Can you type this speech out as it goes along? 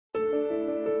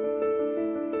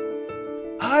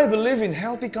I believe in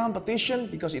healthy competition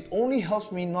because it only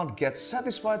helps me not get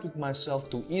satisfied with myself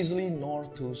too easily nor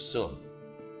too soon.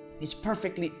 It's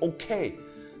perfectly okay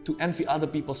to envy other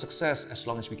people's success as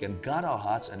long as we can guard our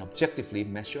hearts and objectively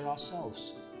measure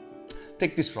ourselves.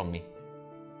 Take this from me.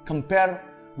 Compare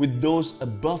with those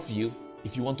above you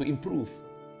if you want to improve.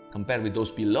 Compare with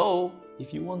those below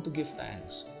if you want to give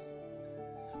thanks.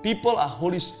 People are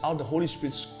the Holy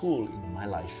Spirit school in my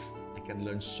life. I can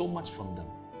learn so much from them.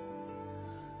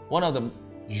 One of the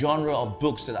genre of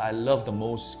books that I love the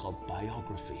most is called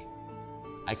biography.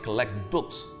 I collect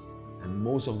books, and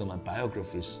most of them are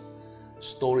biographies,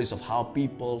 stories of how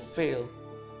people fail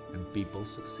and people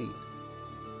succeed.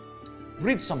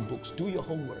 Read some books, do your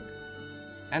homework,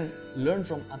 and learn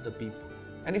from other people.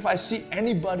 And if I see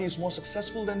anybody who's more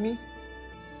successful than me,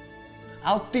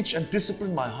 I'll teach and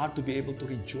discipline my heart to be able to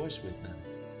rejoice with them.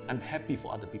 I'm happy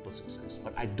for other people's success,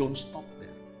 but I don't stop there.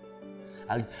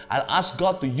 I'll ask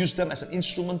God to use them as an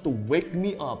instrument to wake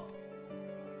me up.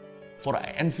 For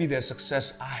I envy their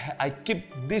success. I keep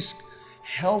this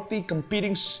healthy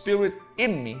competing spirit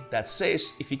in me that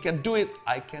says, if he can do it,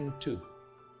 I can too.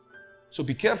 So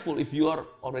be careful if you are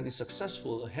already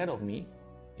successful ahead of me.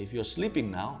 If you're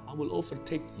sleeping now, I will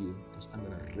overtake you because I'm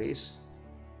going to race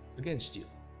against you.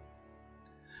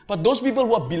 But those people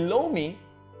who are below me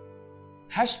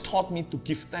has taught me to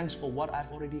give thanks for what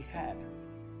I've already had.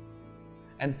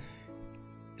 And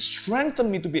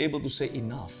strengthened me to be able to say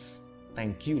enough.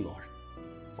 Thank you, Lord,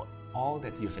 for all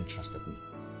that you've entrusted me.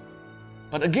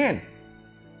 But again,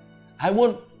 I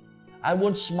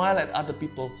won't smile at other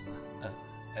people's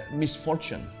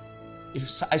misfortune.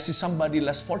 If I see somebody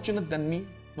less fortunate than me,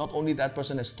 not only that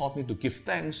person has taught me to give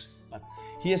thanks, but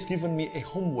he has given me a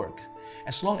homework.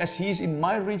 As long as he is in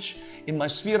my reach, in my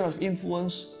sphere of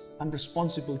influence, I'm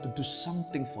responsible to do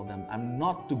something for them. I'm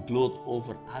not to gloat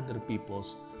over other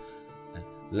people's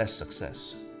less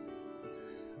success.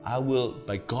 I will,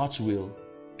 by God's will,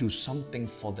 do something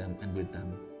for them and with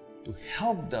them to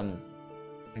help them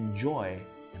enjoy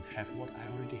and have what I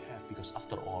already have, because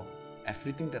after all,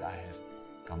 everything that I have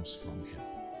comes from Him.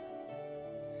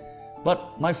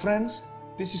 But my friends,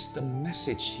 this is the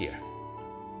message here.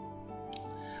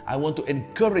 I want to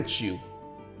encourage you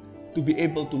to be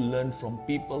able to learn from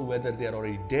people, whether they are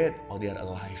already dead or they are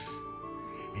alive,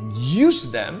 and use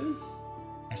them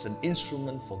as an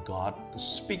instrument for God to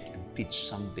speak and teach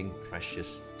something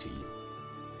precious to you.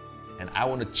 And I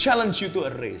want to challenge you to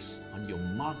a race. On your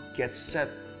mark, get set,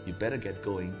 you better get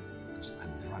going, because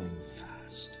I'm running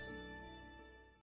fast.